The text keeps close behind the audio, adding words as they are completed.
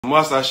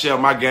Must I share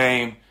my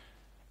game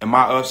and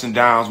my ups and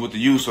downs with the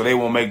youth so they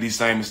won't make these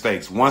same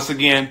mistakes. Once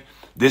again,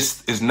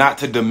 this is not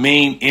to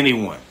demean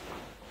anyone.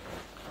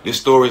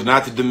 This story is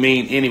not to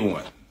demean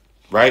anyone,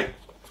 right?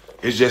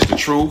 It's just the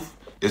truth.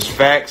 It's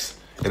facts.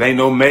 It ain't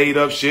no made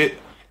up shit.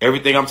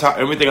 Everything I'm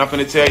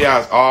finna tell y'all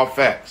is all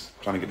facts.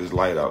 I'm trying to get this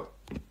light out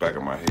the back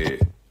of my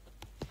head.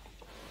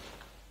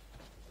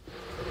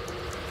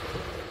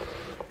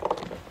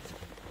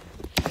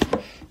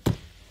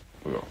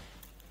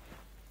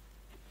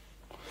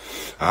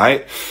 All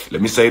right,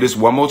 let me say this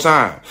one more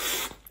time.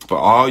 For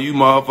all you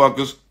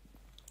motherfuckers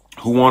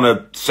who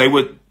want to say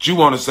what you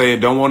want to say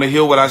and don't want to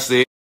hear what I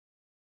said,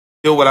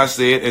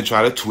 and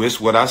try to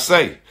twist what I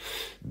say.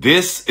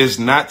 This is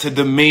not to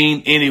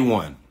demean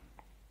anyone.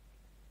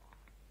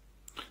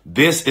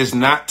 This is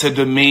not to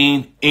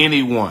demean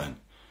anyone.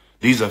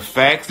 These are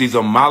facts. These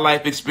are my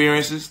life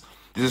experiences.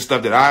 This is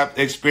stuff that I've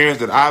experienced,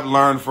 that I've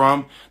learned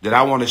from, that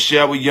I want to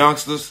share with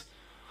youngsters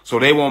so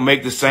they won't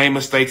make the same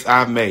mistakes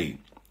I've made.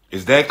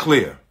 Is that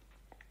clear?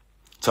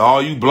 To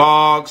all you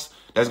blogs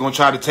that's going to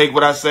try to take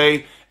what I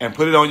say and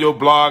put it on your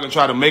blog and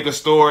try to make a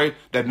story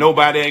that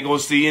nobody ain't going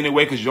to see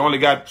anyway because you only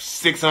got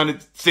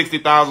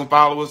 660,000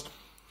 followers.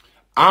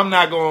 I'm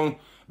not going to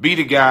be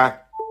the guy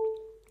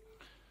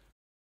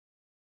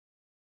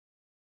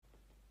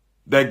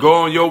that go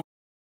on your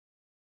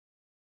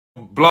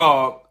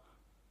blog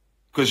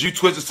because you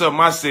twisted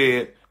something I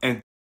said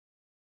and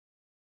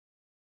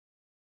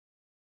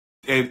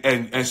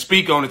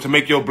speak on it to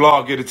make your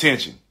blog get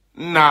attention.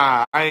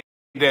 Nah, I ain't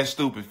that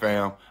stupid,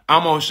 fam.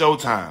 I'm on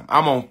Showtime.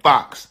 I'm on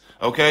Fox,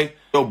 okay?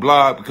 Your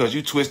blog because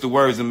you twisted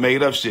words and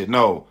made up shit.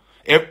 No,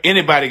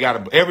 everybody got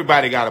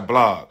a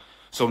blog.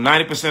 So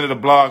 90% of the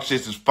blog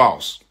shit is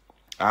false,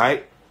 all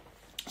right?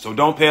 So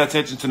don't pay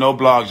attention to no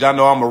blogs. Y'all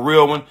know I'm a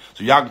real one,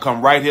 so y'all can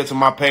come right here to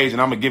my page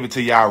and I'm going to give it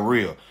to y'all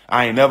real.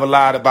 I ain't never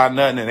lied about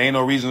nothing and ain't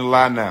no reason to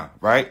lie now,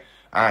 right?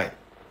 All right.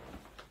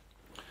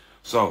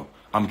 So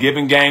I'm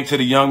giving game to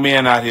the young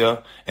men out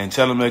here and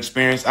telling them the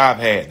experience I've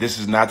had. This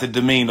is not to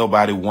demean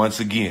nobody once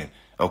again,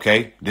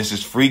 okay? This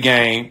is free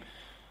game.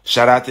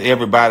 Shout out to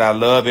everybody. I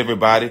love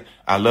everybody.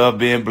 I love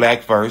being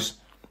black first.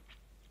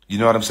 You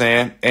know what I'm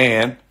saying?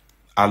 And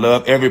I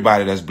love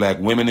everybody that's black,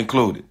 women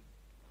included.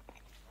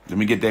 Let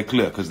me get that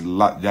clear because a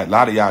lot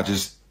of y'all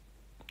just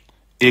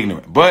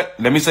ignorant. But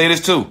let me say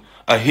this too.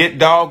 A hit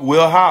dog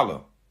will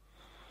holler.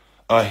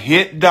 A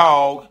hit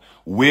dog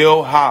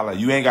will holler.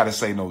 You ain't got to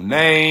say no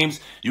names.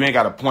 You ain't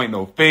got to point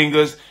no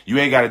fingers. You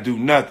ain't got to do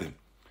nothing.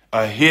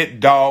 A hit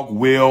dog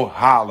will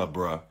holler,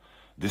 bruh.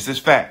 This is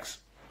facts.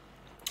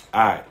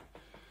 All right.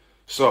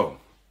 So,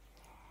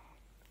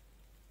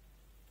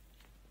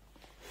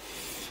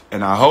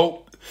 and I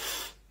hope,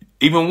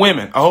 even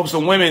women, I hope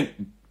some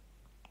women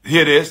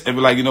hear this and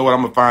be like, you know what,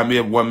 I'm going to find me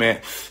a one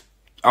man.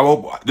 I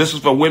hope this is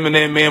for women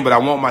and men, but I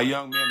want my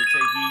young men to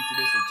take heed to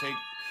this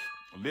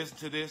and listen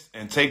to this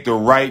and take the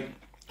right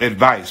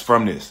advice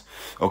from this,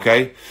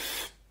 okay?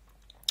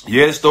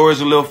 Yeah, the story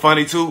is a little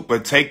funny too,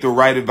 but take the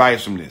right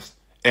advice from this.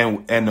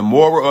 And the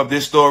moral of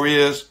this story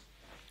is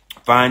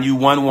find you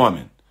one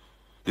woman.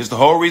 This is the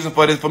whole reason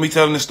for this, for me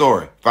telling this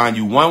story. Find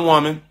you one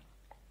woman,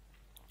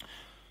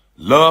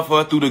 love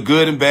her through the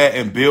good and bad,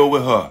 and build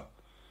with her.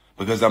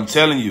 Because I'm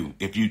telling you,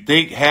 if you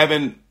think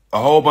having a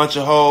whole bunch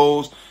of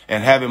hoes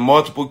and having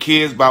multiple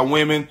kids by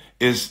women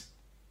is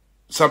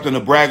something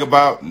to brag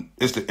about,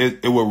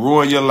 it will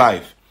ruin your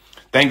life.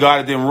 Thank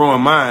God it didn't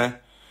ruin mine,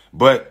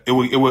 but it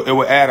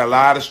will add a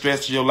lot of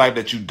stress to your life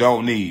that you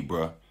don't need,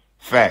 bro.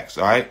 Facts,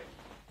 all right?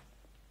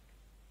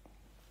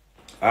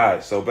 All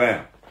right, so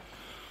bam.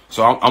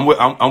 So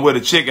I'm with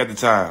a chick at the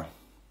time.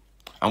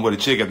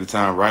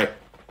 Right?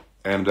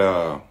 And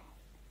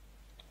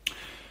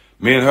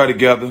me and her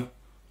together.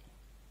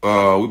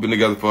 We've been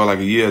together for like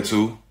a year or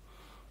two.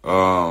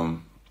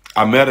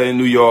 I met her in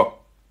New York.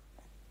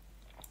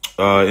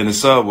 In the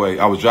subway.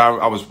 I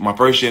was my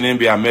first year in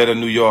NBA. I met her in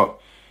New York.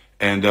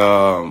 And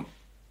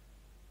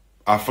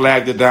I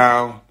flagged her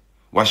down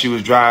while she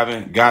was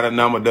driving, got her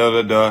number,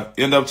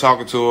 Ended up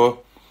talking to her.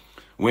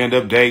 We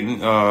ended up dating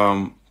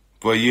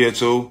for a year or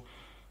two.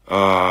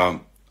 I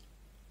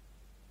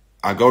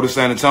go to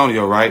San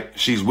Antonio, right?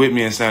 She's with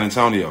me in San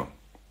Antonio.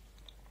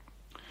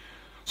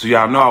 So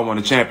y'all know I won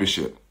a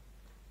championship.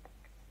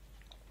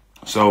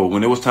 So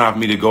when it was time for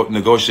me to go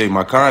negotiate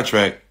my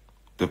contract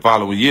the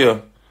following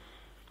year,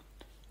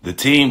 the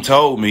team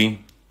told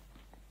me,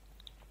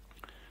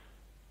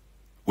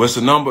 what's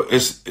the number?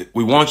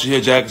 We want you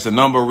here, Jack. It's a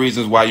number of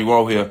reasons why you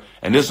were here.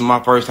 And this is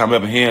my first time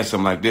ever hearing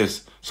something like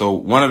this. So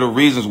one of the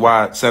reasons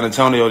why San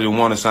Antonio didn't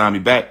want to sign me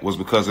back was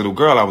because of the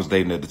girl I was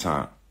dating at the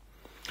time.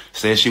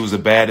 Said she was a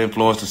bad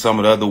influence to some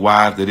of the other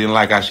wives. They didn't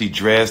like how she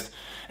dressed.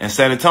 And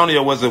San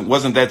Antonio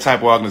wasn't that type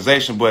of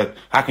organization, but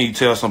how can you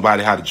tell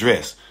somebody how to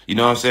dress? You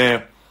know what I'm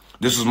saying?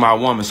 This was my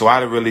woman, so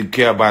I didn't really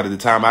care about it at the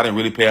time. I didn't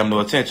really pay him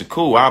no attention.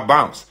 Cool, I'll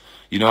bounce.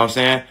 You know what I'm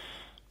saying?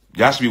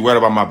 Y'all should be worried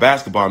about my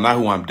basketball, not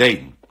who I'm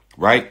dating,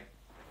 right?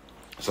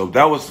 So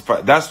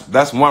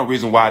that's one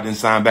reason why I didn't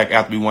sign back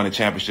after we won the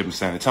championship in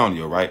San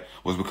Antonio, right?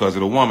 Was because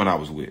of the woman I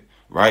was with,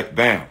 right?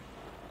 Bam.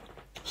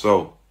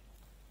 So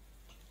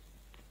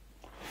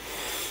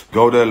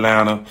go to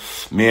Atlanta.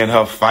 Me and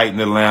her fight in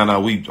Atlanta.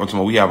 We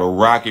have a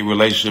rocky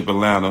relationship in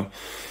Atlanta.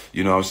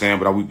 You know what I'm saying?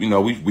 But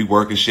we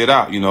working shit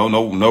out. You know,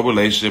 no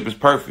relationship is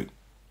perfect.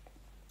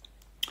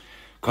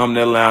 Come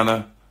to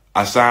Atlanta.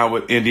 I signed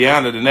with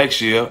Indiana the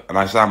next year, and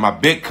I signed my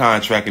big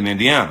contract in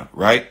Indiana,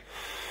 right?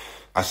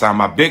 I signed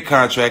my big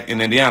contract in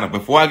Indiana.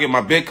 Before I get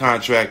my big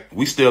contract,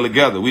 we still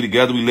together. We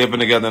living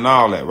together and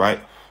all that,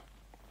 right?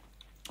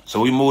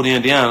 So we moved to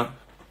Indiana.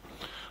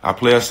 I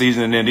play a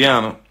season in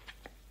Indiana.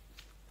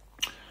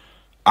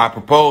 I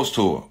proposed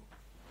to her.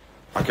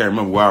 I can't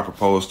remember where I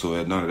proposed to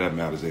her. None of that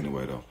matters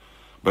anyway, though.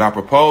 But I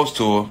proposed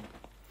to her,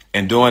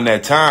 and during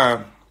that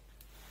time,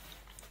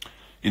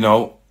 you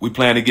know, we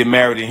plan to get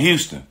married in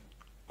Houston.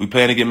 We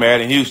plan to get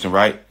married in Houston,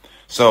 right?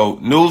 So,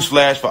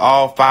 newsflash for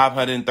all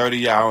 530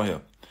 y'all on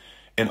here.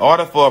 In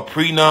order for a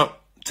prenup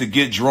to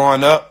get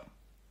drawn up,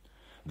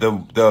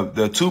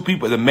 the two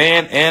people, the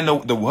man and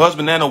the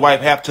husband and the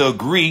wife, have to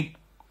agree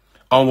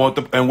on what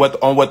the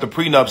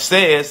prenup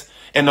says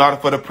in order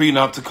for the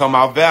prenup to come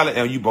out valid,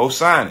 and you both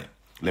sign it.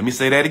 Let me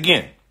say that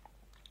again.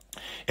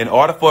 In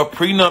order for a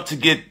prenup to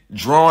get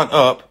drawn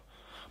up,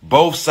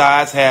 both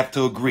sides have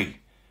to agree.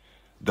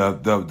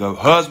 The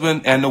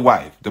husband and the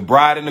wife, the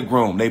bride and the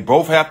groom, they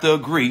both have to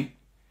agree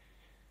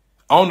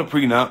on the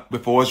prenup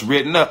before it's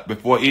written up,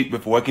 before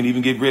it can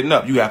even get written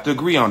up. You have to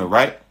agree on it,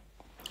 right?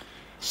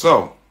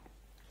 So,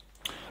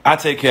 I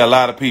take care of a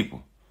lot of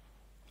people.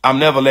 I'm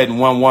never letting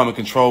one woman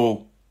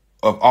control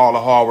of all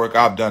the hard work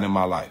I've done in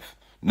my life.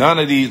 None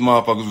of these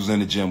motherfuckers was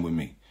in the gym with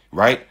me,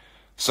 right?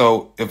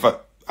 So, if I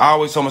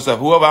always tell myself,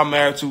 whoever I'm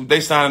married to, they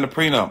signing the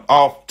prenup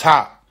off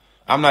top.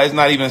 It's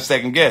not even a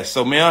second guess.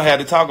 So, me and her had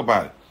to talk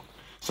about it.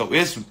 So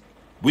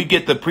we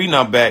get the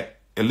prenup back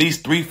at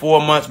least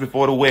 3-4 months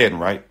before the wedding,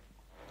 right?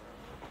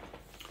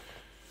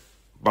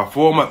 By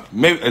 4 months,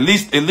 maybe at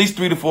least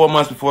 3 to 4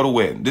 months before the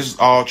wedding. This is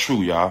all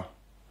true, y'all.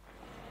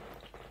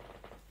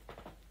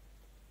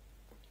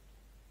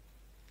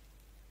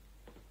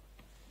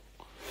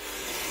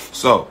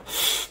 So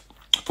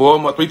 4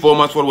 months before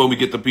the wedding, we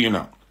get the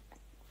prenup.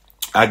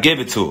 I give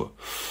it to her.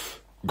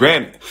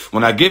 Granted,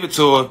 when I give it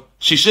to her,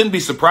 she shouldn't be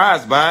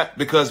surprised by it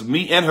because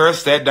me and her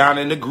sat down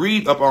and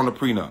agreed up on the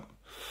prenup,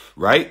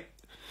 right?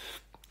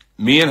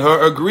 Me and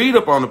her agreed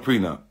up on the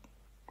prenup.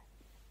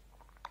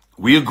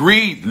 We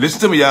agreed.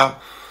 Listen to me, y'all.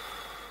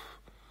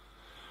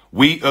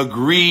 We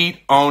agreed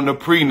on the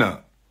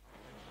prenup.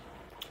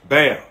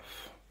 Bam.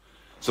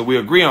 So we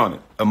agree on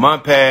it. A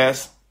month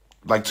passed,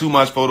 like 2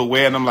 months before the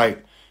wedding. I'm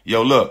like,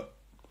 yo, look.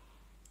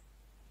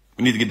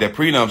 We need to get that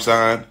prenup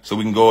signed so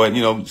we can go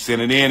and,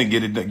 send it in and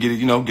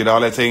get all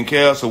that taken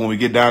care of. So when we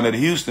get down there to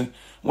Houston,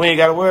 we ain't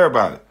got to worry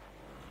about it.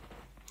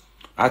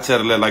 I tell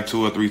her that like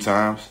 2 or 3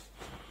 times.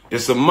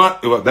 It's a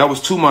month. That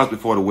was 2 months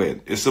before the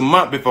wedding. It's a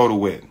month before the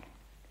wedding.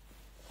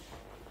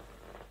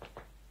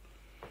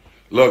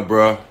 Look,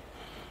 bro.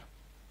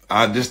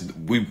 This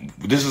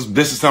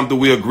is something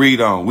we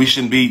agreed on. I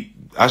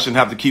shouldn't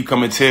have to keep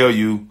coming and tell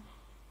you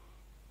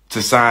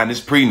to sign this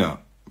prenup,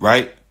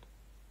 right?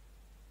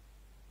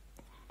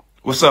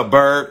 What's up,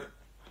 Bird?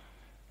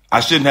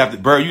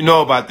 Bird, you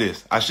know about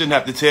this. I shouldn't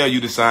have to tell you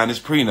to sign this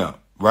prenup,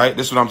 right?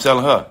 That's what I'm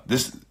telling her.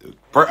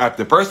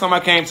 The first time I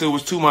came to it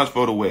was 2 months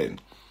before the wedding.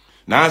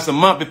 Now it's a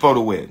month before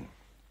the wedding.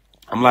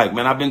 I'm like,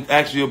 man, I've been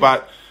asking you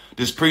about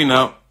this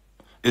prenup.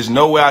 There's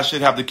no way I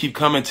should have to keep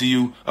coming to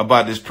you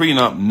about this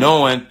prenup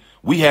knowing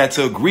we had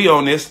to agree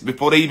on this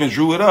before they even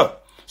drew it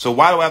up. So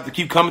why do I have to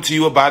keep coming to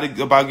you about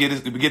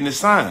getting it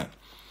signed?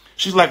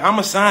 She's like, I'm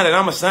going to sign it.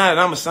 I'm going to sign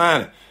it. I'm going to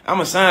sign it. I'm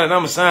going to sign it. I'm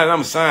going to sign it. I'm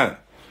going to sign it.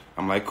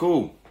 I'm like,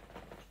 cool.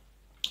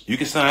 You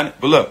can sign it.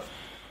 But look,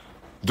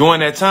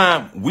 during that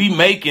time, we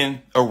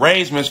making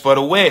arrangements for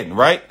the wedding,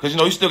 right? Because,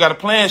 you still got to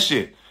plan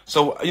shit.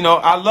 So,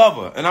 I love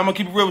her. And I'm going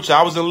to keep it real with you.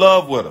 I was in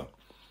love with her.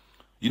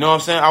 You know what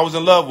I'm saying? I was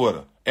in love with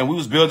her. And we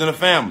was building a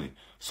family.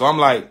 So I'm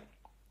like,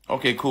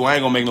 okay, cool. I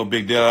ain't going to make no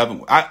big deal of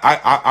it.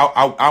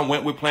 I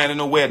went with planning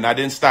the wedding. I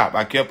didn't stop.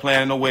 I kept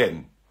planning the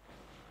wedding.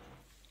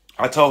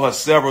 I told her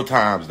several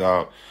times,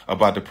 dog,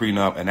 about the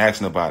prenup and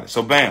asking about it.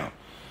 So bam.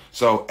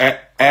 So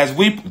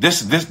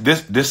this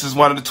is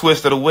one of the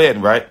twists of the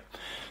wedding, right?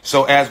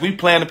 So as we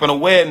planned for the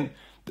wedding,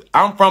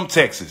 I'm from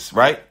Texas,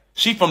 right?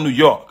 She from New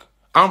York.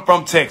 I'm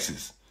from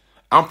Texas.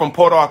 I'm from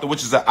Port Arthur,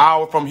 which is an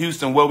hour from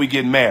Houston where we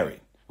get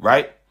married,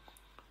 right?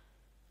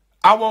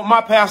 I want my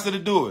pastor to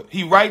do it.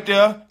 He right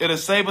there. It'll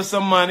save us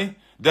some money.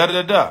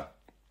 Da-da-da-da.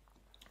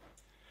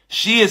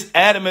 She is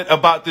adamant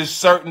about this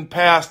certain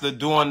pastor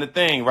doing the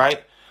thing,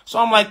 right? So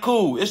I'm like,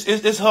 cool.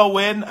 It's her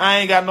wedding. I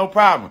ain't got no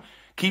problem.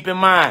 Keep in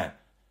mind,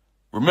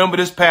 remember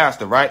this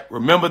pastor, right?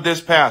 Remember this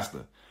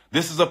pastor.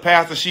 This is a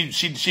pastor.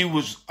 She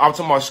was, I'm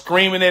talking about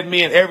screaming at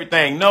me and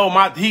everything. No,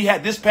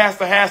 this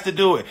pastor has to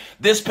do it.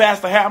 This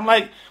pastor I'm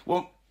like,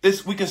 well,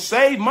 we can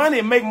save money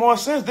and make more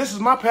sense. This is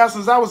my pastor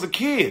since I was a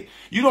kid.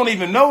 You don't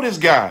even know this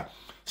guy.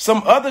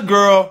 Some other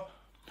girl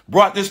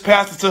brought this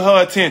pastor to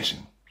her attention.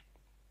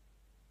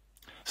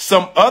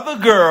 Some other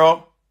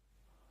girl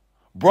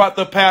brought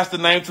the pastor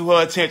name to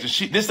her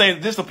attention. This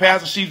is a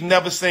pastor she's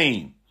never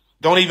seen.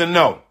 Don't even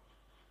know.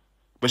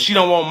 But she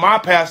don't want my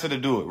pastor to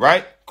do it,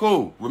 right?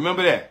 Cool.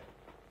 Remember that.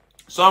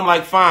 So I'm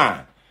like,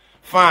 fine.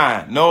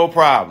 No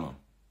problem.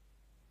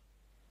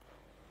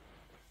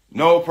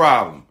 No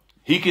problem.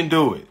 He can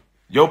do it.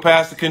 Your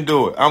pastor can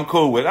do it. I'm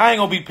cool with it. I ain't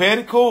going to be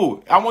petty.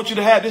 Cool. I want you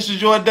to have, this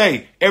is your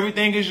day.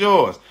 Everything is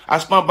yours. I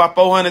spent about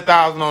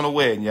 $400,000 on the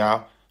wedding,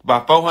 y'all.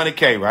 About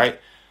 $400K, right?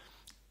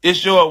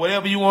 It's yours.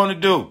 Whatever you want to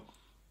do.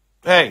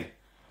 Hey,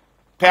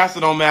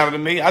 pastor don't matter to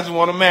me. I just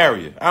want to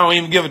marry you. I don't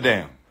even give a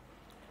damn.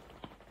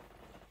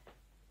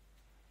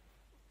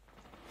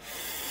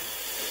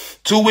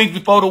 2 weeks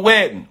before the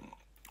wedding.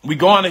 We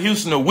going to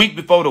Houston a week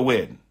before the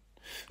wedding.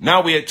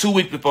 Now we at 2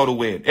 weeks before the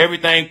wedding.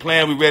 Everything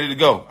planned. We ready to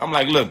go. I'm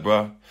like, look,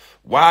 bro.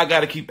 Why I got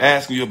to keep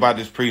asking you about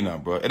this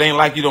prenup, bro? It ain't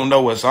like you don't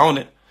know what's on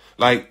it.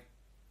 Like,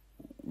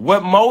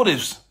 what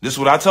motives? This is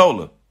what I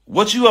told her.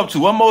 What you up to?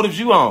 What motives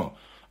you on?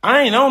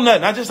 I ain't on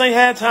nothing. I just ain't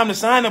had time to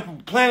sign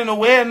up, planning a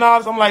wedding and all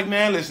this. I'm like,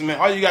 man, listen, man,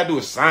 all you got to do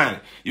is sign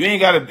it. You ain't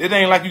got to, it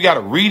ain't like you got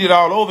to read it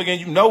all over again.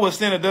 You know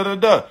what's in it,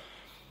 da-da-da.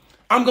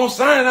 I'm going to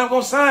sign it. I'm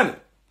going to sign it.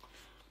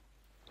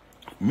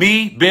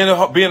 Me,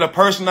 being a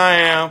person I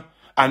am,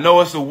 I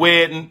know it's a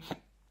wedding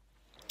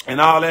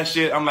and all that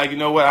shit. I'm like, you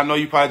know what? I know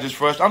you probably just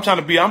frustrated. I'm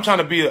trying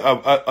to be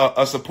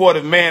a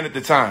supportive man at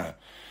the time.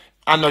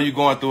 I know you're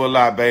going through a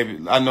lot,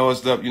 baby. I know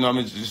it's up, you know what I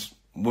mean? Just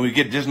when we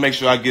get, just make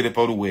sure I get it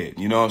for the wedding.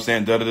 You know what I'm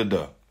saying?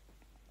 Da-da-da-da.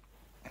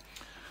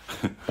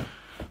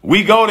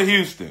 We go to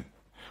Houston.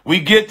 We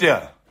get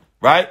there,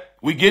 right?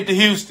 We get to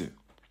Houston.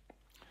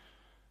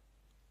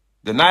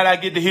 The night I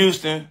get to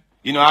Houston,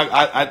 you know,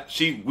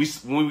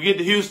 when we get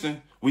to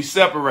Houston, we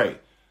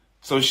separate.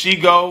 So she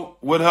go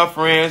with her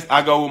friends.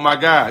 I go with my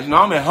guys. You know,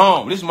 I'm at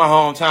home. This is my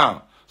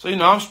hometown. So, you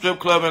know, I'm strip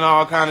clubbing,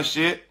 all kind of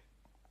shit.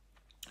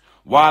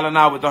 Wilding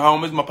out with the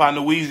homies. My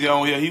partner Weezy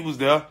on here, he was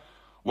there.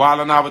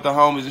 Wilding out with the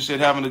homies and shit,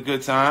 having a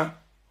good time.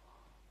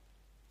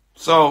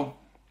 So,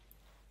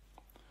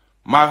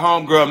 my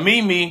homegirl,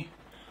 Mimi,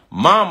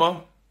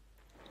 Mama,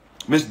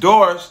 Miss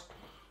Doris,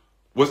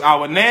 was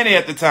our nanny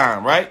at the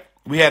time, right?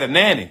 We had a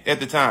nanny at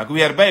the time.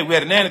 We had a baby. We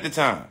had a nanny at the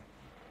time.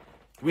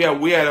 We had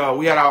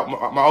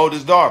my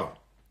oldest daughter.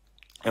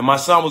 And I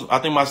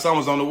think my son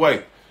was on the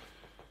way.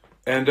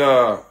 And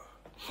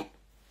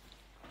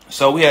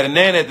so we had a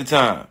nanny at the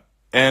time.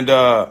 And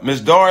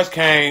Miss Doris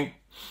came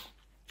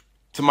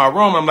to my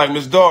room. I'm like,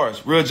 Miss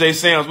Doris, Real J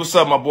Sam's, what's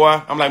up, my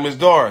boy? I'm like, Miss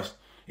Doris,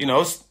 you know,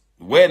 it's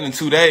wedding in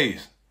 2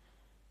 days.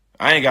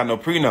 I ain't got no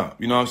prenup.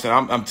 You know what I'm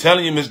saying? I'm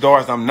telling you, Miss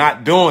Doris, I'm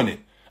not doing it.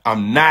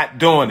 I'm not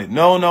doing it.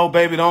 No,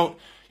 baby, don't.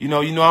 You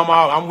know,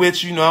 I'm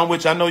with you. You know, I'm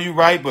with you. I know you're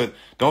right, but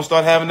don't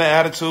start having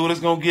that attitude. It's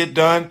going to get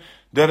done.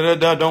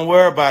 Da-da-da-da. Don't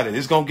worry about it.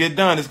 It's going to get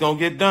done. It's going to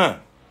get done.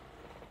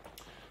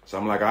 So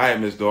I'm like, all right,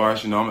 Miss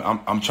Doris, you know,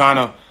 I'm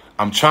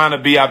trying to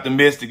be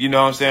optimistic, you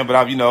know what I'm saying? But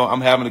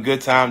I'm having a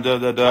good time.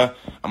 Da-da-da.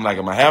 I'm like,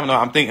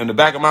 I'm thinking in the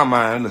back of my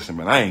mind, listen,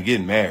 man, I ain't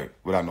getting married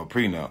without no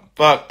prenup.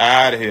 Fuck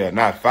out of here.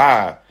 Not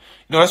 5.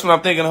 You know, that's what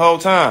I'm thinking the whole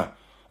time.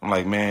 I'm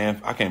like,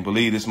 man, I can't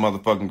believe this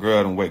motherfucking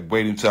girl done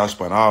waited until I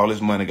spent all this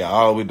money, got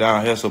all the way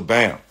down here, so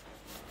bam.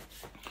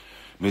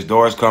 Miss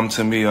Doris come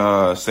to me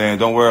saying,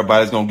 don't worry about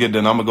it, it's going to get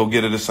done. I'm going to go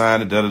get her to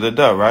sign it,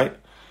 da-da-da-da, right?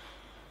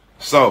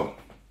 So,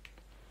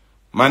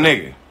 my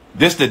nigga,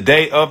 this the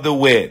day of the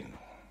wedding.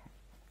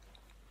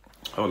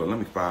 Hold on, let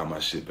me file my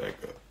shit back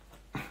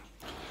up.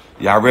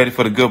 Y'all ready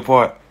for the good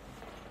part?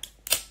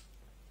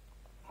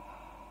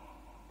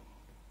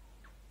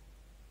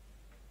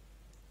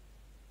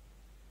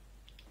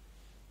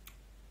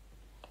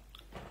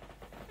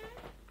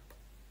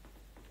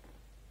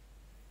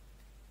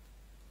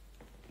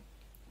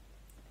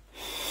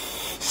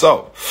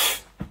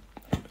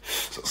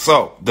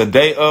 So the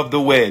day of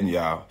the wedding,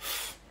 y'all.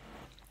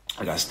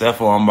 I got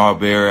Stephon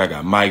Marbury, I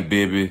got Mike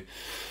Bibby,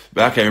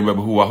 but I can't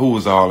remember who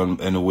was all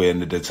in the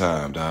wedding at that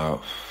time,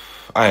 dog.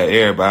 I had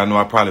everybody. I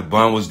know probably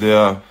Bun was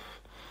there.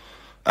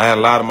 I had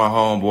a lot of my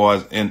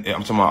homeboys, I'm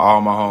talking about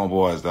all my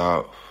homeboys,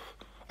 dog.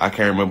 I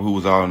can't remember who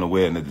was all in the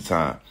wedding at the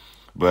time.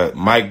 But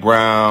Mike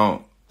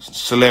Brown,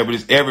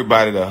 celebrities,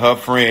 everybody, her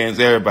friends,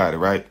 everybody,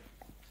 right?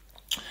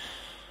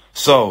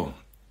 So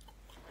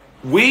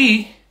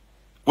we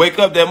wake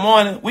up that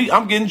morning,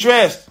 I'm getting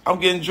dressed.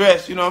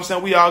 You know what I'm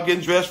saying? We all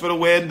getting dressed for the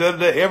wedding.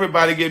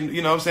 Everybody getting,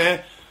 you know what I'm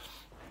saying?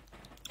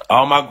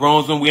 All my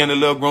groomsmen, we in the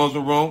little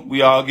groomsmen room.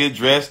 We all get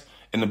dressed.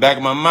 In the back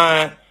of my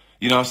mind,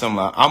 you know what I'm saying?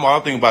 I'm all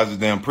thinking about is this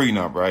damn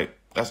prenup, right?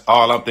 That's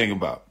all I'm thinking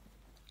about.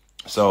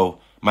 So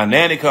my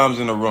nanny comes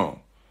in the room.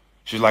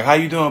 She's like, how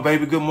you doing,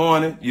 baby? Good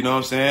morning. You know what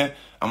I'm saying?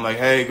 I'm like,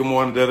 hey, good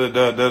morning. Da da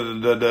da da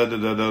da da da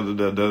da da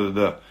da da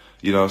da.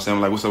 You know what I'm saying?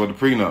 I'm like, what's up with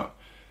the prenup?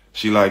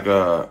 She like,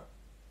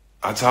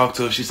 I talked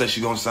to her. She said she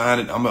gonna sign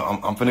it. I'm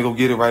finna go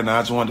get it right now.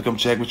 I just wanted to come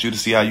check with you to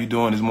see how you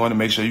doing this morning.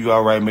 Make sure you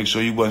all right. Make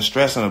sure you wasn't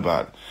stressing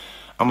about it.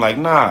 I'm like,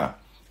 nah,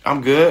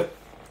 I'm good.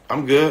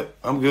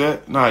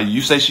 Nah,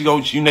 you say she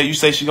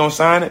gonna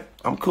sign it.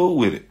 I'm cool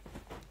with it.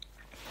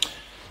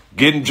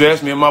 Getting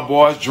dressed, me and my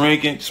boys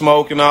drinking,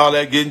 smoking, all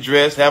that. Getting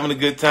dressed, having a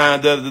good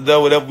time.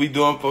 Whatever we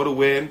doing for the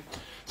wedding.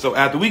 So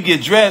after we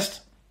get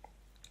dressed,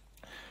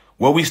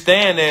 where we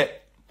stand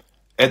at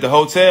at the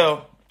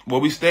hotel where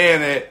we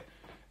staying at,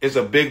 it's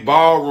a big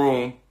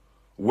ballroom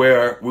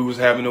where we was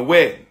having a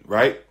wedding,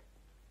 right?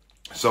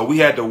 So we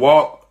had to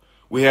walk.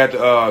 We had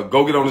to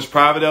go get on this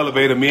private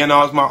elevator. Me and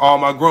all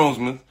my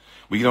groomsmen.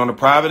 We get on the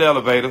private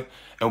elevator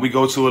and we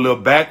go to a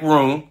little back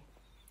room.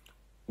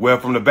 Where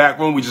from the back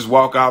room we just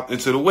walk out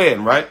into the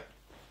wedding, right?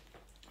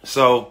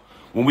 So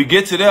when we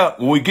get to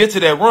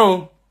that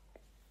room,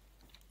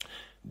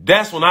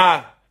 that's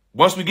when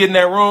once we get in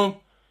that room,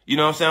 you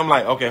know what I'm saying? I'm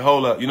like, okay,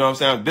 hold up. You know what I'm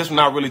saying? This one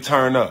not really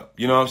turn up.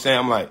 You know what I'm saying?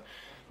 I'm like,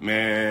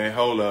 man,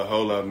 hold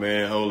up,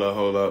 man, hold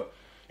up.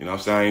 You know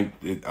what I'm saying?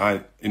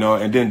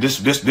 And then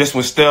this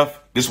one, Steph,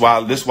 this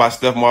why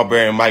Steph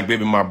Marbury and Mike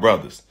Bibby my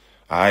brothers.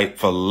 All right,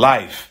 for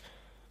life.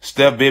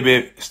 Steph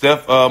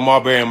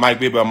Marbury and Mike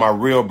Bibby are my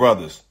real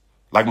brothers.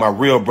 Like my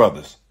real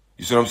brothers.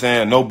 You see what I'm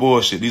saying? No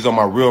bullshit. These are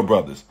my real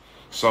brothers.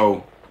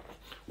 So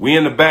we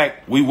in the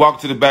back, we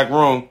walk to the back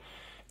room,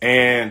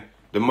 and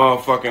the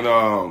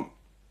motherfucking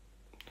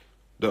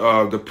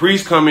the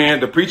priest come in,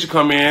 the preacher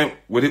come in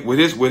with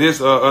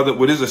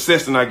his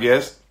assistant, I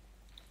guess.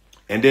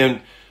 And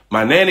then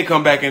my nanny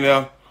come back in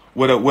there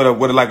with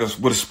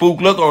a spook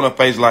look on her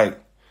face, like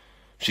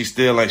she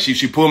still like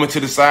she pulled me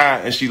to the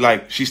side and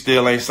she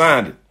still ain't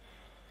signed it.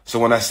 So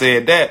when I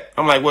said that,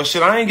 I'm like, well,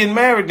 shit, I ain't getting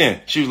married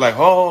then. She was like,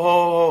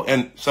 ho.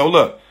 And so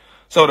look,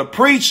 so the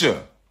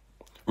preacher,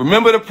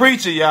 remember the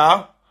preacher,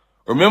 y'all.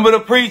 Remember the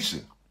preacher.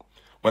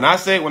 When I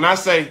say,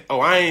 oh,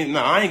 I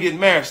ain't getting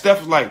married. Steph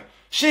was like,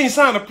 she ain't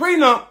signed a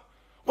prenup.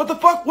 What the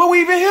fuck? What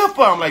we even here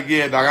for? I'm like,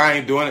 yeah, dog, I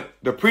ain't doing it.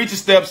 The preacher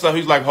steps up.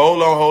 He's like,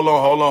 hold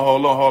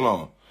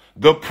on.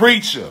 The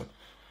preacher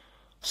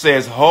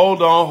says,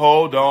 hold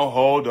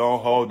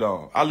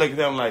on. I look at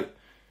him like,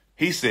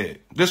 he said,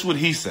 this is what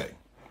he say.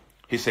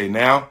 He say,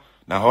 now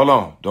hold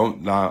on.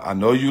 I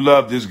know you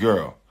love this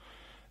girl.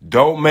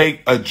 Don't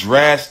make a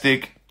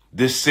drastic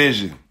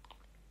decision.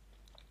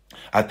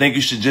 I think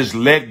you should just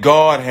let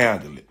God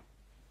handle it.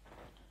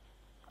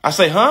 I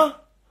say, huh?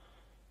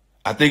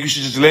 I think you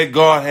should just let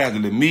God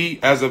handle it. Me,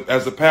 as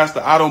a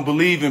pastor, I don't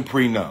believe in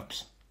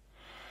prenups.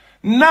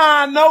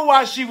 Nah, I know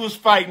why she was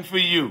fighting for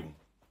you.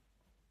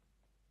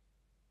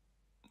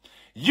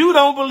 You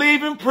don't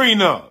believe in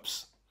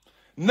prenups.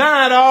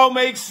 Nah, it all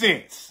makes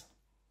sense.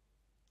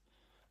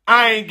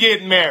 I ain't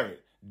getting married.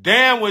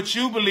 Damn what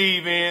you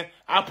believe in.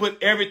 I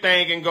put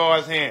everything in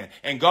God's hand.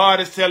 And God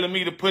is telling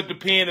me to put the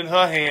pen in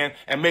her hand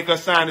and make her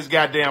sign this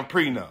goddamn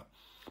prenup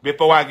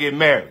before I get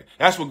married.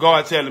 That's what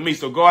God's telling me.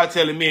 So God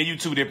telling me and you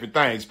two different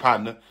things,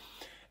 partner.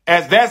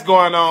 As that's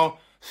going on,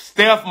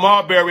 Steph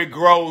Marbury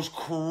grows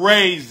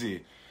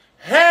crazy.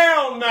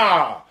 Hell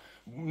nah.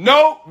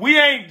 No, we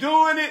ain't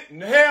doing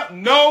it. Hell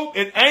no,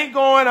 it ain't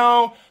going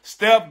on.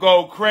 Steph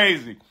go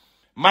crazy.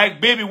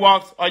 Mike Bibby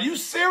walks. Are you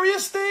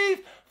serious, Steve?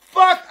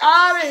 Fuck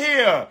out of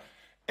here.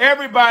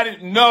 Everybody,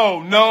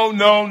 no.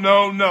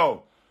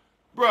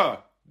 Bruh,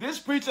 this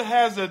preacher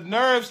has the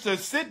nerves to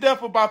sit there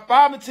for about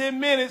 5 to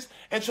 10 minutes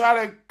and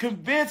try to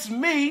convince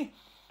me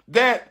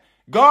that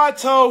God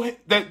told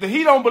that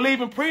he don't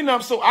believe in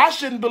prenups, so I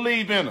shouldn't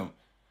believe in them.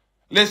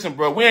 Listen,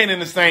 bro, we ain't in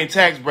the same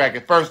tax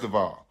bracket, first of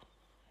all.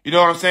 You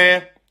know what I'm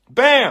saying?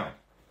 Bam.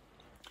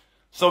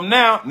 So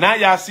now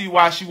y'all see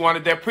why she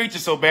wanted that preacher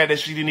so bad that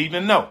she didn't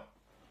even know.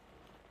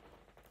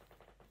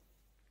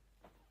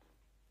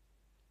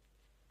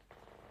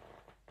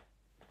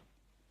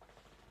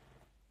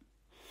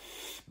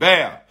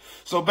 Bam.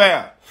 So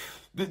bam.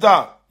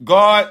 Dog,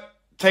 God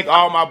take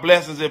all my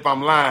blessings if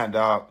I'm lying,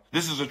 dog.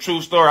 This is a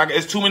true story.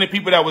 It's too many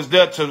people that was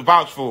there to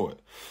vouch for it.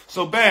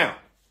 So bam.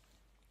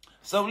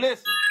 So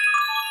listen.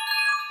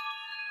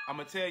 I'm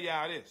going to tell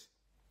y'all this.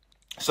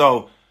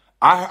 So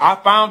I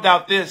found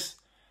out this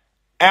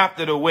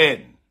after the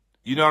wedding.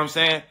 You know what I'm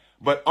saying?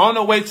 But on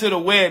the way to the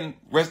wedding,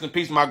 rest in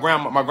peace, my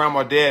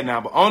grandma dead now.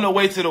 But on the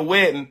way to the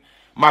wedding,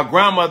 my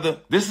grandmother,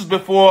 this is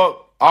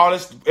before all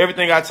this,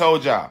 everything I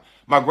told y'all.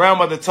 My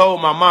grandmother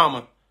told my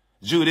mama,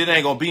 Jude, it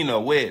ain't going to be no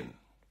wedding.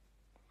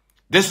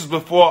 This is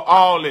before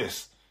all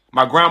this.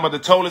 My grandmother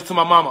told this to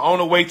my mama on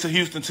the way to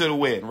Houston to the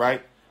wedding,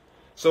 right?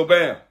 So,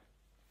 bam.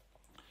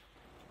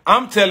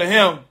 I'm telling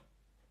him,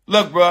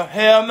 look, bro,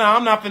 hell no,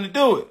 I'm not finna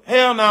do it.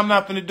 Hell no, I'm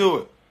not finna do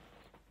it.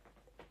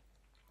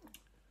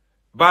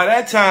 By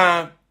that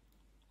time,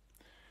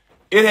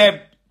 it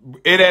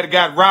had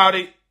got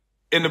rowdy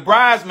in the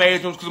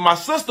bridesmaids' rooms because my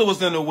sister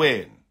was in the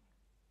wedding.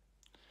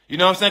 You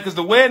know what I'm saying? Because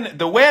the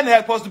wedding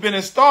had supposed to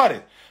been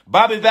started.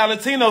 Bobby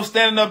Valentino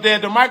standing up there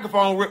at the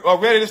microphone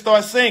ready to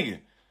start singing.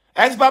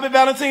 Ask Bobby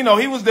Valentino.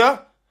 He was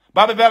there.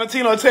 Bobby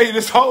Valentino will tell you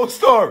this whole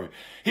story.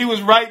 He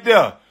was right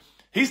there.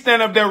 He's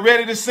standing up there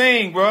ready to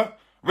sing, bro.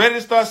 Ready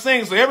to start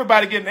singing. So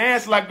everybody getting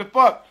answered like the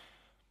fuck.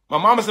 My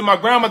mama said my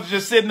grandmother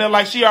just sitting there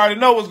like she already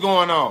know what's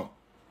going on.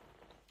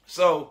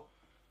 So,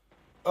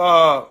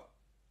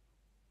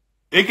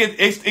 it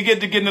get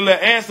to getting a little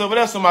answer over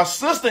there. So my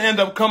sister ended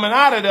up coming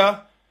out of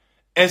there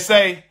and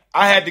say,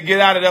 I had to get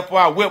out of there before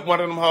I whipped one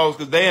of them hoes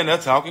because they ended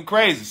up talking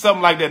crazy.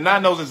 Something like that.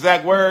 Not those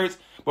exact words,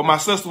 but my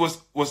sister was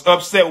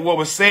upset with what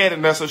was said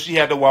in there, so she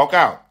had to walk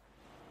out.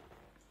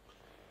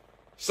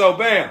 So,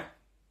 bam.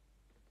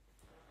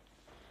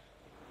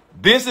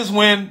 This is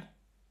when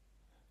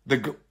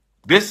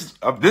this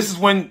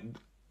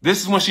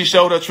is when she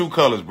showed her true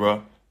colors,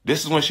 bro.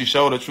 This is when she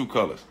showed her true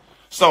colors.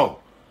 So,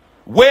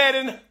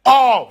 wedding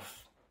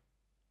off.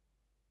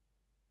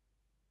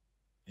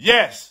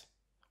 Yes,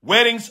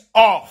 wedding's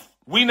off.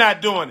 We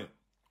not doing it.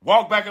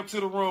 Walk back up to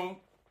the room.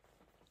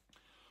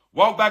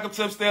 Walk back up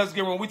to upstairs,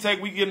 get room. We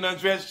getting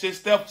undressed. Shit,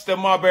 Steph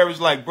Marbury's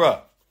like,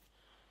 bruh.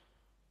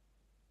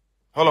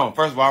 Hold on.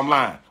 First of all, I'm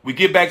lying. We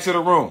get back to the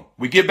room.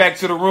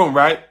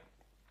 Right?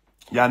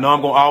 Y'all know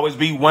I'm going to always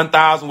be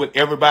 1,000 with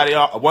everybody.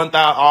 1,000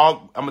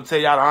 all. I'm going to tell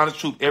y'all the honest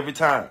truth every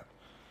time.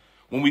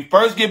 When we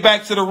first get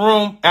back to the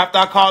room, after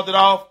I called it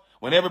off,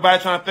 when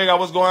everybody trying to figure out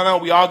what's going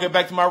on, we all get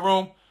back to my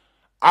room,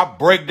 I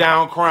break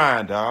down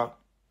crying, dog.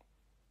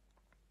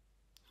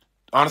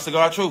 Honest to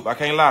God truth. I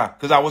can't lie.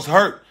 Because I was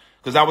hurt.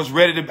 Because I was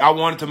ready I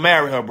wanted to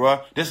marry her,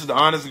 bro. This is the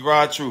honest to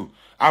God truth.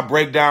 I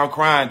break down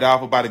crying,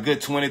 dog, for about a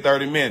good 20,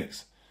 30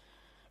 minutes.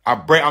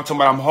 I'm talking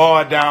about I'm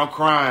hard down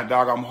crying,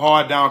 dog. I'm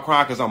hard down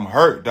crying because I'm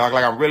hurt, dog.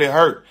 Like, I'm really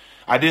hurt.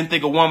 I didn't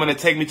think a woman would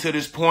take me to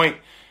this point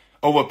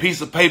over a piece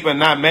of paper and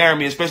not marry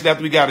me, especially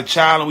after we got a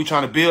child and we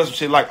trying to build some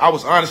shit. Like, I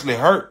was honestly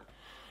hurt.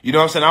 You know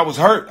what I'm saying? I was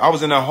hurt. I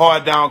was in a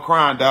hard down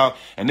crying, dog.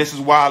 And this is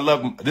why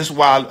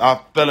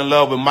I fell in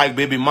love with Mike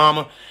baby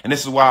mama. And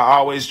this is why I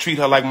always treat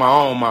her like my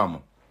own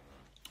mama.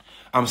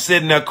 I'm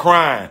sitting there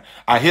crying.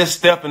 I hear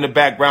Steph in the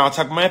background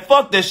talking, man,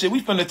 fuck that shit.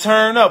 We finna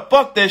turn up.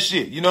 Fuck that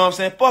shit. You know what I'm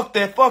saying? Fuck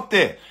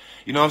that.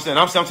 You know what I'm saying?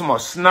 I'm talking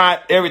about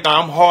snot, everything.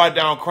 I'm hard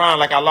down crying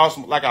like I lost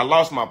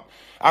my,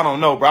 I don't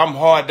know, bro. I'm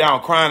hard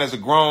down crying as a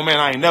grown man.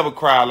 I ain't never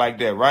cried like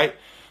that, right?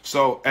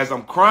 So as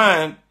I'm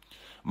crying,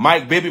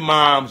 Mike baby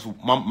mom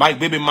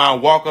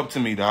walk up to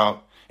me,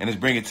 dog, and it's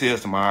bringing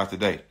tears to my eyes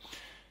today.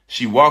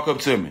 She walk up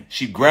to me.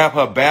 She grab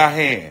her bare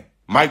hand.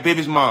 Mike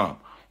baby's mom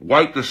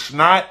wiped the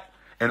snot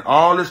and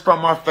all this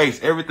from my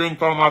face, everything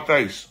from my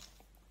face.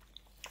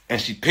 And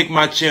she picked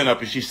my chin up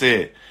and she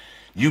said,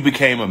 you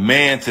became a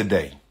man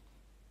today.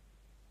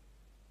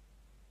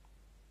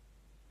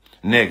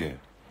 Nigga.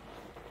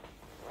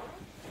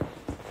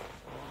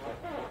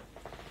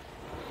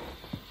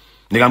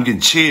 Nigga, I'm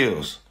getting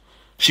chills.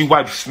 She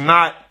wiped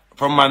snot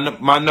from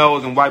my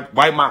nose and wiped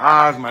my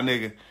eyes, my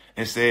nigga,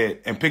 and said,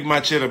 and picked my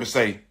chin up and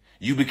say,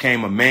 you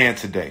became a man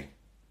today.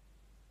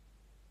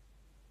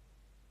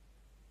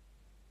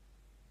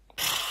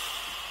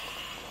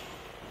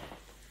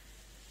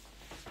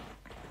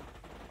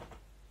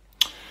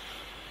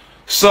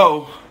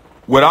 So,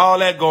 with all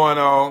that going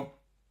on,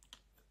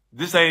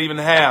 this ain't even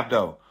half,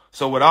 though.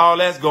 So, with all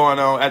that's going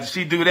on, after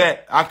she do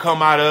that, I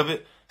come out of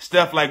it.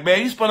 Steph like,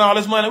 man, you spend all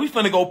this money. We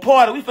finna go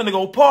party.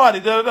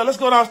 Let's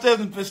go downstairs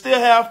and still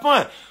have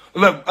fun.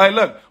 Look, hey,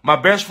 look, my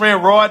best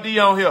friend, Roy D,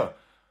 on here.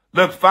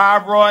 Look,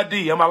 5 Roy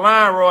D. Am I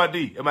lying, Roy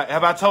D?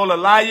 Have I told a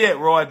lie yet,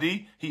 Roy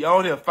D? He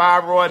on here,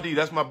 5 Roy D.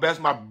 That's my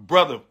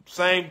brother.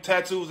 Same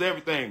tattoos,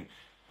 everything.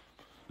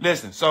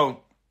 Listen, so,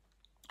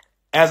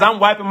 as I'm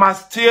wiping my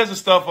tears and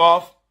stuff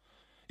off,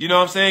 you know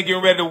what I'm saying,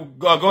 getting ready to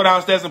go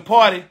downstairs and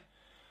party,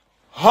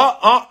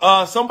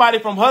 somebody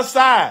from her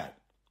side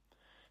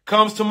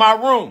comes to my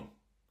room.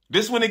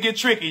 This when it get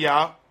tricky,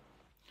 y'all.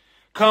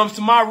 Comes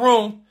to my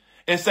room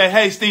and say,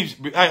 hey, Steve,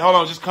 hey, hold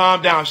on, just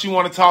calm down. She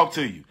want to talk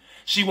to you.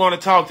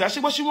 I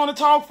said, what she want to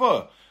talk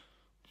for?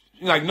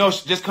 She's like, no,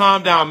 just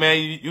calm down,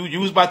 man. You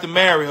was about to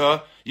marry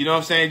her. You know what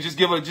I'm saying? Just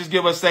give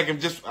her a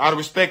second, just out of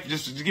respect,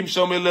 just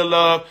show me a little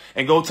love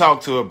and go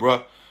talk to her,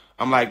 bro.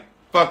 I'm like,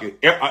 fuck it.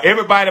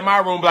 Everybody in my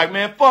room be like,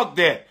 man, fuck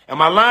that. And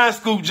my line,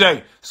 Scoop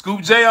J.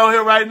 Scoop J on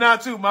here right now,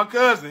 too. My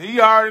cousin. He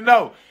already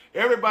know.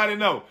 Everybody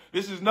know.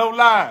 This is no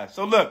lie.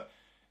 So, look.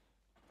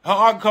 Her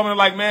uncle coming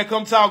like, man,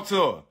 come talk to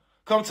her.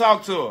 Come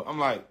talk to her. I'm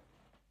like,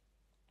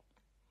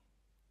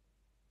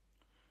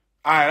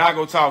 all right, I'll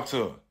go talk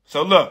to her.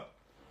 So, look.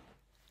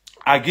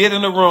 I get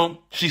in the room.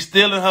 She's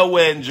still in her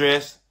wedding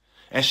dress.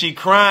 And she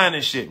crying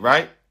and shit,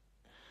 right?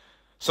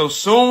 So,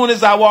 soon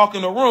as I walk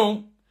in the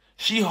room,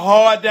 she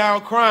hard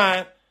down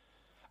crying.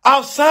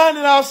 I'll sign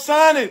it. I'll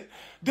sign it.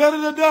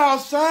 I'll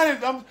sign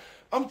it.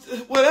 I'm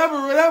whatever.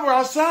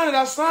 I'll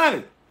sign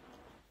it.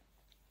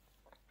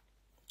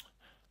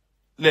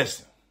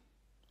 Listen,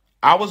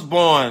 I was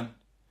born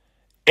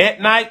at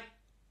night,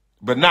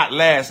 but not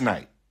last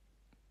night.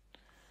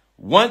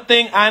 One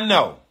thing I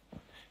know,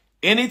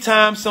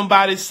 anytime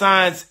somebody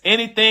signs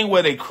anything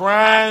where they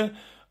crying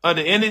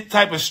under any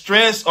type of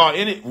stress or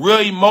any real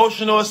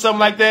emotional or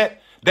something like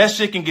that, that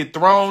shit can get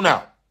thrown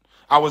out.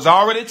 I was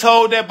already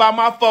told that by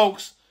my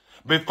folks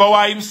before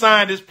I even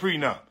signed this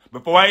prenup,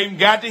 before I even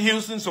got to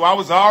Houston, so I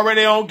was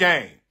already on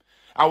game.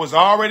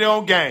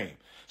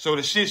 So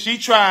the shit she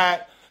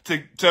tried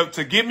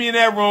to get me in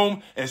that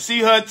room and see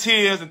her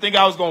tears and think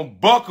I was going to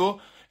buckle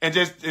and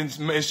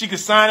she could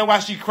sign it while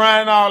she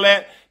crying and all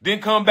that,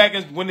 then come back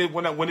and when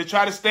they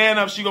try to stand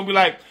up, she going to be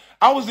like,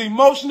 I was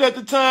emotional at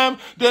the time,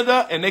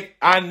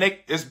 and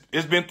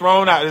it's been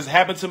thrown out. It's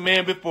happened to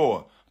men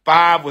before.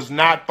 5 was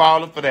not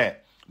falling for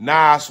that.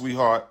 Nah,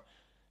 sweetheart,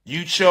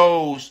 you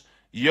chose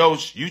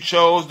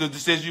the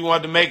decision you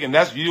wanted to make, and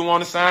you didn't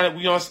want to sign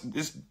it.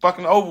 It's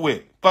fucking over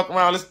with. Fuck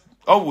around, it's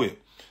over with.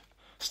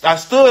 I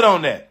stood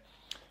on that.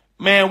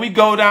 Man, we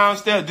go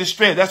downstairs,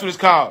 distress. That's what it's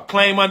called.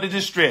 Claim under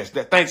distress.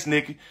 Thanks,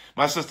 Nikki.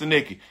 My sister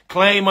Nikki.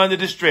 Claim under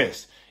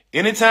distress.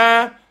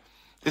 Anytime,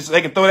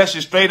 they can throw that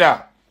shit straight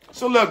out.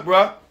 So look,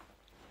 bro.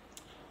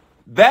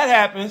 That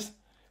happens.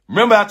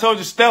 Remember I told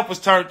you Steph was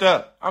turned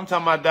up. I'm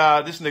talking about,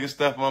 dog, this nigga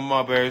Steph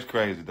Marbury is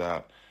crazy,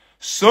 dog.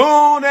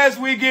 Soon as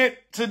we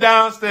get to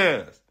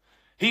downstairs,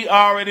 he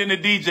already in the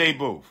DJ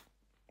booth.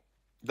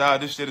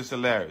 Dog, this shit is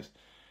hilarious.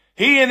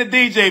 He in the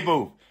DJ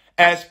booth.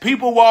 As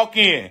people walk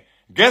in,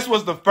 guess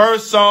what's the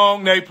first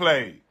song they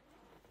played?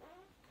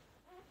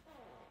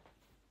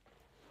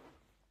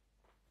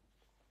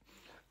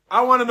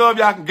 I want to know if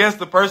y'all can guess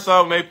the first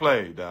song they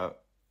played, dog.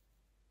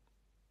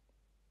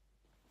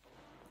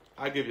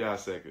 I'll give y'all a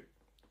second.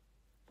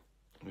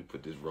 Let me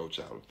put this roach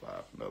out of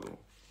five. Another one.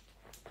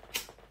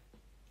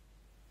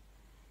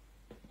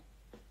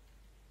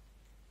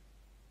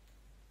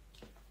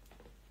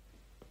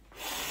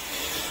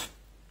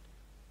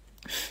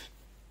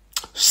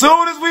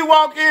 Soon as we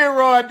walk in,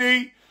 Roy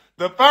D,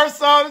 the first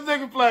song this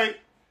nigga play,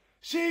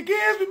 she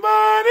gives me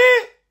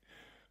money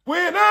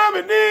when I'm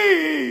in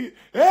need.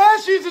 Yeah,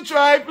 she's a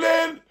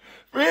trifling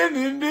friend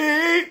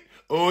indeed.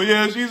 Oh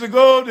yeah, she's a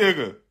gold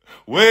digger.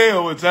 Way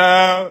over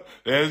time,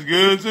 that's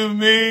good to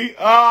me.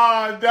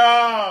 Oh,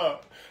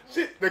 dog.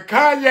 The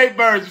Kanye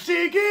version.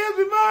 She gives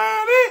me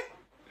money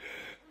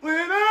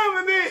when I'm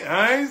in need.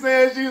 I ain't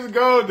saying she's a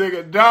gold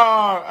digger.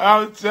 Dog,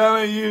 I'm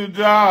telling you,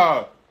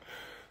 dog.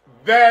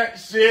 That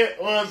shit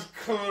was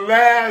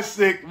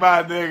classic,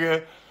 my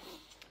nigga.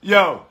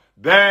 Yo,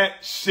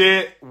 that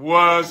shit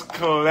was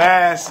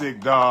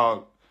classic,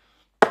 dog.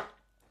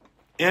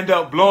 End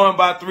up blowing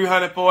by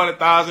 300,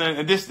 400,000,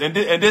 and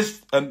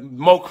this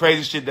more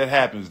crazy shit that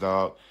happens,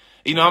 dog.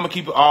 You know, I'm gonna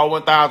keep it all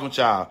 1,000 with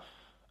y'all.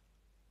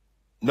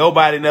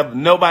 Nobody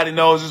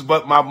knows this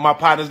but my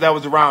partners that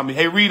was around me.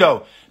 Hey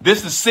Rito,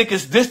 this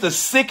the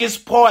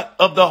sickest part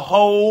of the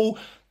whole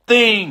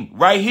thing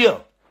right here.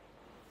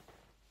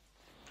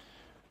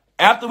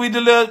 After we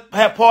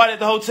had party at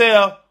the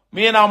hotel,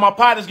 me and all my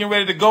partners getting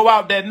ready to go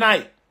out that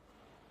night.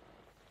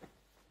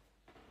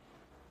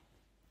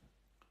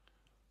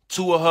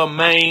 Two of her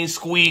main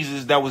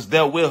squeezes that was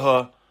there with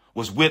her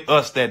was with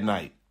us that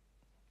night.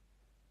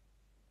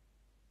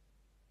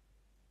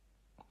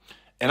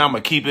 And I'm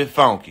going to keep it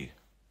funky.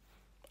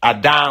 I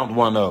downed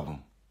one of them.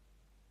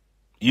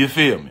 You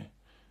feel me?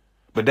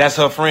 But that's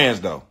her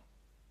friends, though.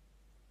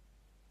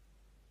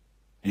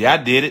 Yeah, I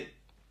did it.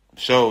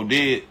 Sure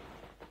did.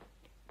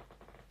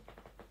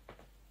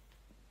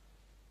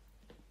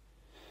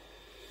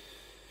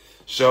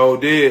 Sure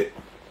did.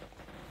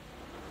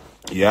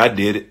 Yeah, I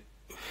did it.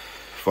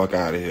 Fuck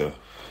out of here.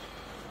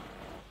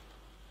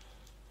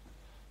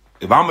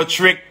 If I'm going to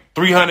trick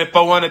 300,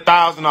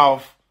 400,000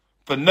 off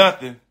for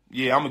nothing,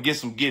 yeah, I'm going to get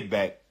some get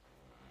back.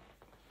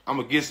 I'm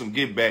going to get some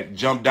get back.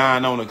 Jump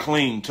down on a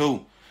clean,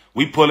 too.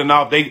 We pulling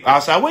off. They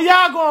outside, where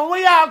y'all going?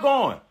 Where y'all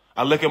going?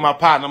 I look at my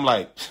partner. I'm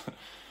like,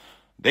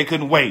 they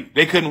couldn't wait.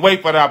 They couldn't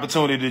wait for the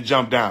opportunity to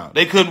jump down.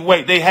 They couldn't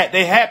wait. They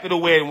happy the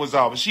wedding was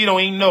off. She don't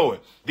even know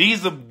it.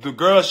 These are the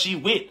girls she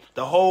with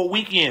the whole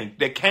weekend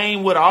that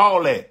came with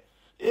all that.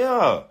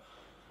 Yeah.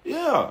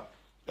 Yeah.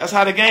 That's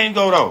how the game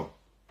go, though.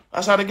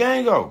 That's how the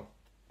game go.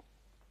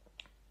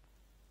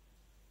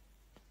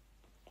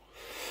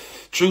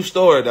 True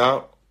story,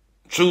 dog.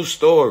 True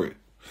story.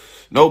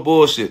 No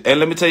bullshit. And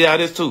let me tell y'all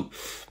this, too.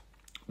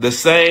 The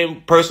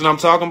same person I'm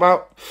talking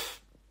about,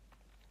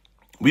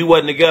 we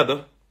wasn't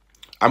together.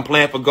 I'm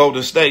playing for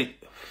Golden State.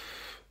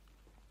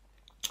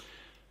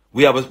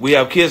 We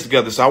have kids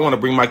together, so I want to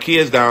bring my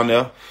kids down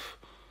there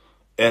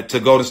to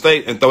Golden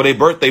State and throw their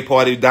birthday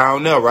party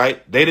down there,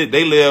 right? They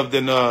lived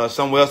in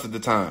somewhere else at the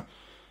time.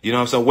 You know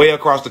what I'm saying? Way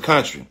across the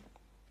country.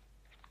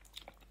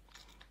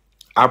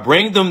 I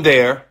bring them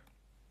there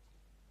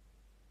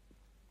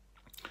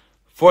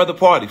for the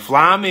party.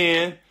 Fly them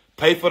in,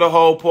 pay for the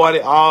whole party,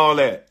 all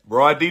that.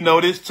 Bro, I do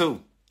know this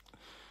too.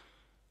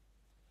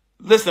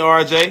 Listen,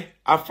 RJ,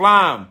 I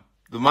fly them.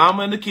 The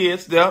mama and the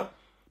kids there.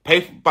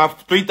 Pay for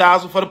about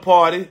 $3,000 for the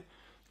party.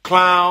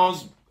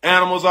 Clowns,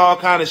 animals, all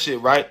kind of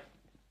shit, right?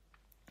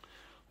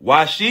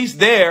 While she's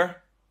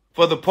there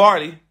for the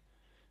party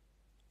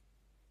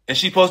and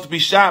she's supposed to be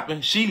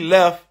shopping, she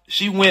left.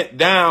 She went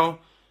down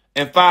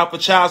and filed for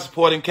child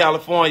support in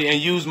California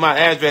and used my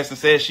address and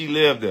said she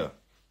lived there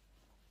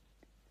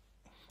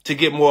to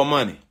get more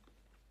money.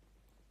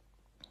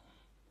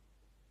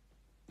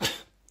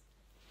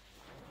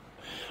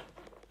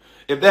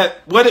 If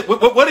that, what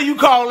do you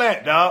call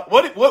that, dog?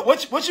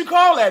 What you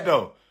call that,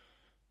 though?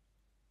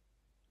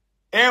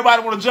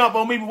 Everybody want to jump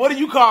on me, but what do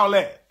you call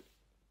that?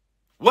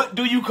 What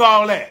do you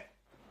call that?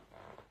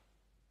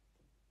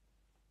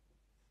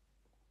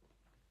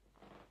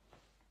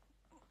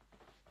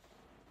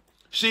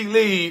 She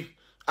leave,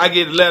 I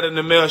get a letter in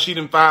the mail. She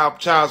done filed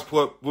child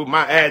support with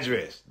my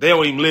address. They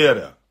don't even live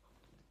there.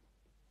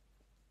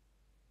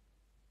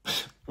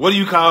 What do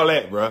you call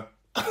that, bro?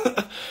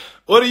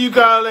 What do you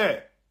call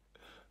that?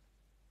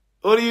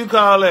 What do you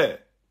call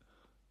that?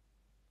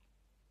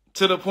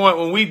 to the point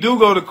when we do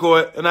go to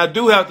court and I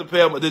do have to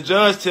pay, but the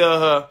judge tell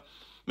her,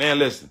 man,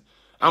 listen,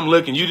 I'm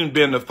looking. You done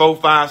been to 4,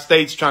 5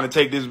 states trying to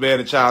take this man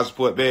to child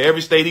support. Man,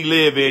 every state he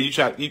live in,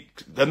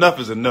 enough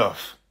is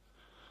enough.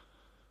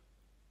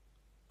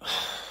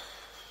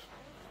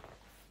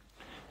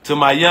 To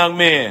my young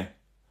men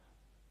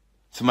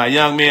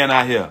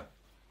out here,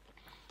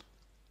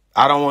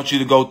 I don't want you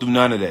to go through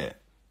none of that.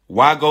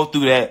 Why go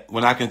through that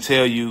when I can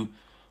tell you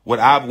what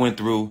I've went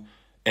through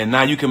and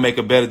now you can make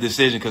a better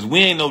decision? Because we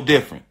ain't no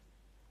different.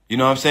 You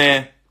know what I'm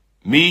saying?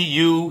 Me,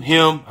 you,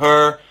 him,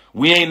 her,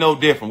 we ain't no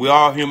different. We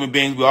all human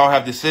beings. We all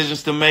have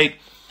decisions to make.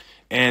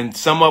 And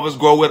some of us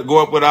grow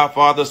up with our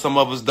father. Some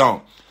of us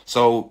don't.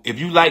 So if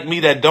you like me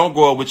that don't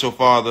grow up with your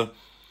father,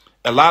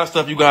 a lot of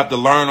stuff you're going to have to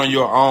learn on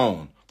your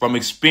own from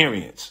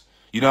experience.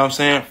 You know what I'm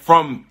saying?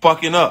 From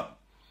fucking up.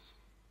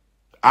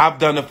 I've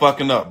done the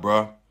fucking up,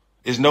 bro.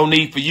 There's no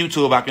need for you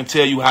to if I can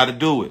tell you how to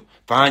do it.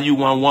 Find you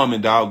one woman,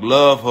 dog.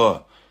 Love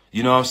her.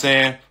 You know what I'm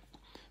saying?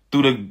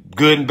 Through the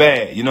good and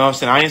bad. You know what I'm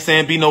saying? I ain't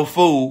saying be no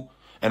fool.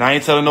 And I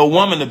ain't telling no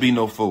woman to be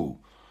no fool.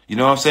 You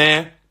know what I'm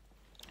saying?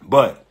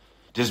 But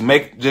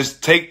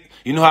just take,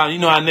 you know how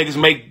niggas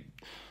make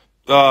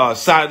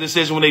side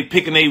decision when they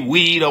picking their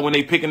weed or when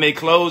they picking their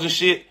clothes and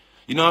shit.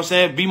 You know what I'm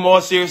saying? Be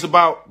more serious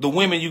about the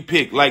women you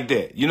pick like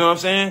that. You know what I'm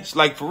saying? It's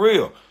like for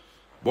real.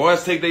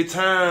 Boys take their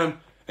time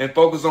and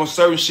focus on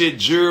certain shit,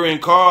 jewelry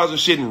and cars and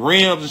shit and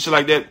rims and shit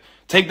like that.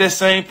 Take that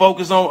same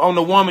focus on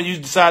the woman you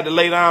decide to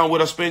lay down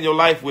with or spend your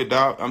life with,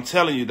 dog. I'm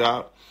telling you,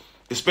 dog.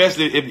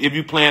 Especially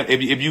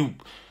if you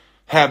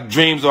have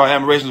dreams or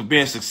admirations of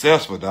being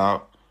successful,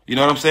 dog. You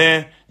know what I'm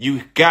saying?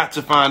 You got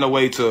to find a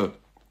way to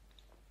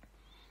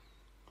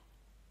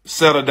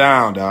settle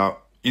down, dog.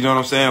 You know what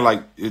I'm saying?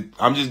 Like,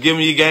 I'm just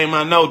giving you a game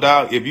I know,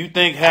 dog. If you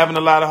think having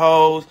a lot of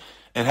hoes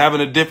and having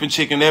a different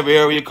chick in every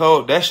area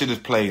code, that shit is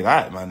played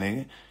out, my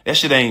nigga. That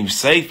shit ain't even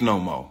safe no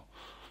more.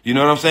 You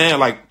know what I'm saying?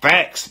 Like,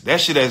 facts.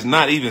 That shit is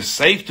not even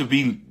safe to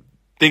be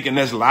thinking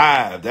that's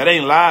live. That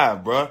ain't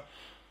live, bruh.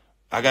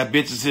 I got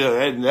bitches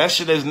here. That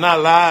shit is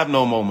not live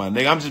no more, my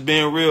nigga. I'm just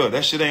being real.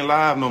 That shit ain't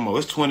live no more.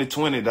 It's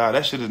 2020, dog.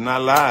 That shit is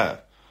not live.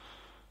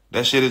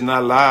 That shit is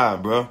not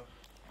live, bruh.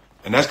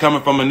 And that's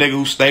coming from a nigga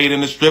who stayed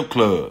in the strip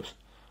clubs.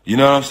 You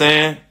know what I'm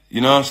saying?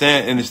 You know what I'm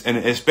saying? And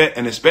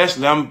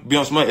especially, I'm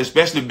being smart,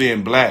 especially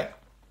being black.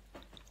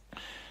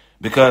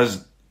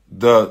 Because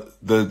the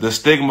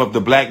stigma of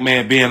the black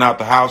man being out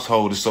the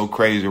household is so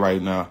crazy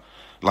right now.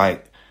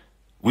 Like,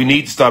 we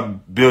need to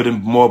start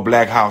building more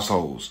black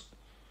households.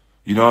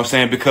 You know what I'm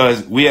saying?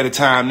 Because we at a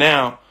time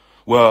now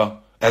where,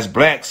 as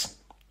blacks,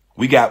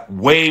 we got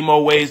way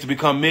more ways to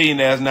become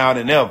millionaires now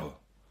than ever.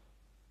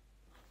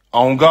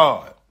 On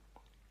God.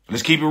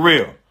 Let's keep it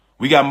real.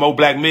 We got more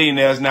black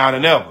millionaires now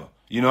than ever.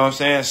 You know what I'm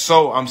saying?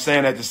 So I'm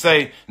saying that to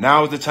say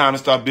now is the time to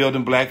start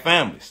building black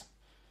families.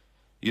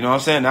 You know what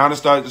I'm saying? Now to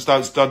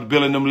start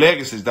building them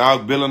legacies,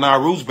 dog. Building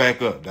our roots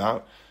back up,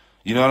 dog.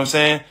 You know what I'm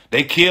saying?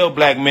 They kill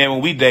black men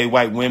when we date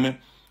white women.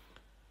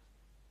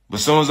 But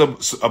as soon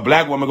as a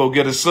black woman go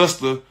get a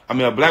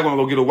black woman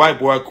go get a white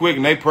boy quick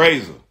and they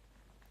praise her.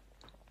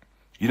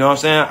 You know what I'm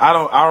saying? I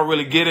don't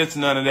really get into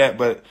none of that,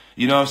 but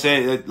you know what I'm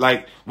saying?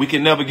 Like, we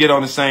can never get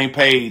on the same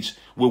page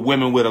with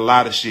women with a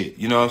lot of shit.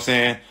 You know what I'm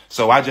saying?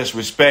 So I just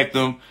respect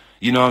them.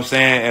 You know what I'm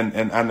saying?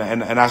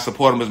 And I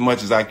support them as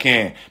much as I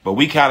can. But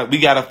we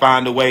gotta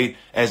find a way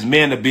as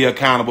men to be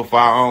accountable for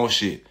our own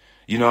shit.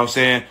 You know what I'm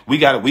saying? We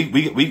gotta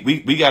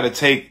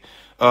take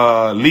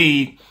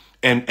lead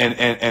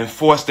and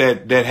force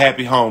that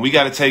happy home. We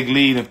gotta take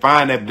lead and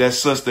find that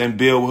sister and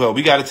build with her.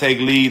 We gotta take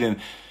lead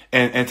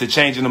and to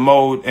changing the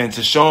mode and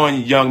to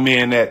showing young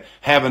men that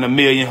having a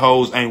million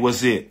hoes ain't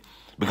what's it.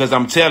 Because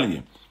I'm telling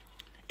you,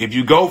 if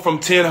you go from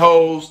 10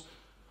 hoes,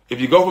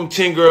 if you go from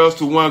 10 girls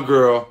to 1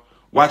 girl,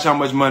 watch how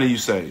much money you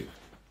save.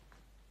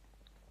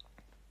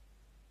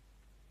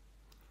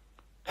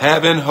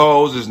 Having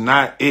hoes is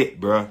not it,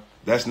 bruh.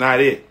 That's not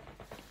it.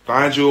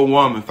 Find you a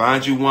woman.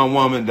 Find you one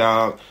woman,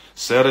 dog.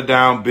 Settle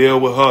down,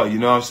 build with her. You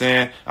know what I'm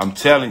saying? I'm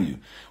telling you.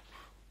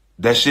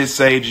 That shit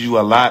saves you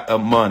a lot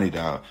of money,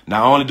 dog.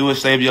 Not only do it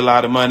save you a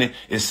lot of money,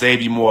 it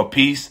saves you more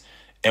peace.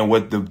 And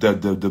what the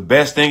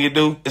best thing to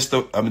do,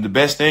 the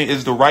best thing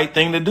is the right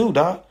thing to do,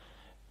 dog.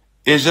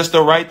 It's just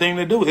the right thing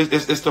to do.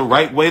 It's the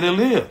right way to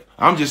live.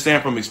 I'm just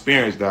saying from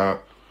experience, dog.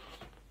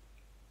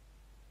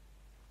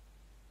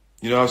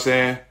 You know what I'm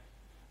saying?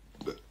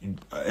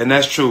 And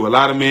that's true. A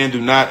lot of men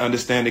do not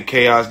understand the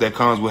chaos that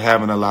comes with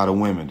having a lot of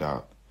women,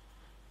 dog.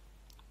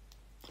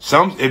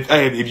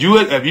 If you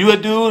a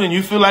dude and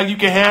you feel like you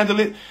can handle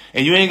it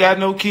and you ain't got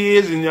no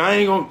kids and it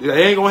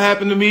ain't gonna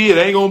happen to me, it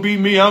ain't gonna be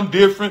me, I'm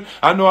different,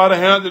 I know how to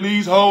handle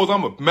these hoes,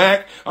 I'm a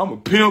Mac, I'm a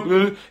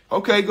pimp.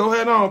 Okay, go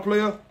ahead on,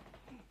 player.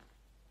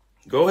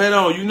 Go ahead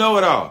on, you know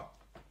it all.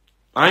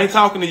 I ain't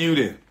talking to you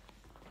then.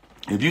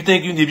 If you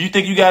think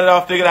you got it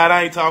all figured out,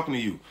 I ain't talking to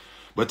you.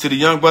 But to the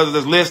young brothers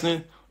that's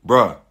listening,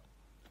 bruh,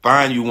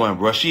 find you one,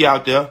 bruh. She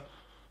out there,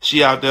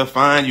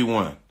 find you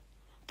one.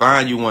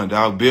 Find you one,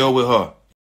 dog. Build with her.